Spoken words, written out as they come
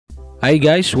Hi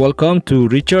guys, welcome to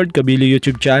Richard Cabile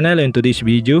YouTube channel. In today's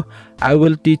video, I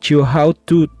will teach you how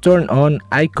to turn on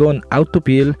icon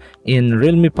autofill in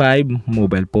Realme 5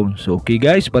 mobile phones. Okay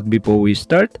guys, but before we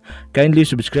start, kindly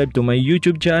subscribe to my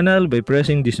YouTube channel by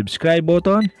pressing the subscribe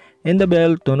button and the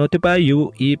bell to notify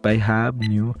you if I have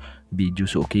new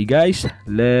videos. Okay guys,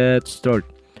 let's start.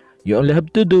 You only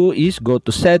have to do is go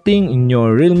to setting in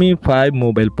your Realme 5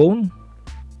 mobile phone.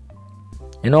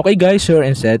 And okay guys, here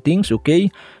in settings,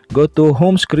 okay, go to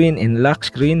home screen and lock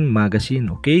screen magazine.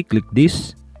 Okay, click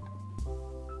this.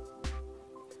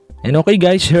 And okay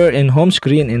guys, here in home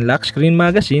screen and lock screen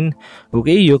magazine,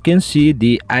 okay, you can see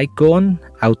the icon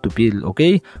autofill.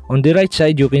 Okay, on the right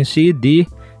side you can see the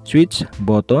switch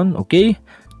button. Okay,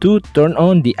 to turn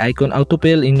on the icon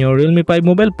autofill in your Realme 5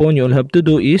 mobile phone, you all have to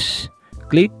do is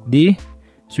click the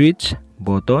switch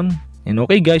button. And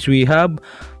okay guys, we have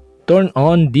turn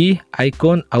on the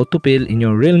icon autofill in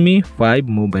your Realme 5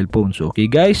 mobile phones. Okay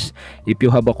guys, if you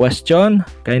have a question,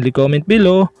 kindly comment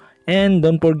below and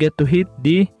don't forget to hit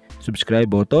the subscribe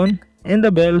button and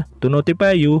the bell to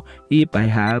notify you if I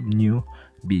have new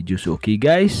videos. Okay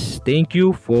guys, thank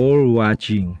you for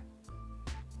watching.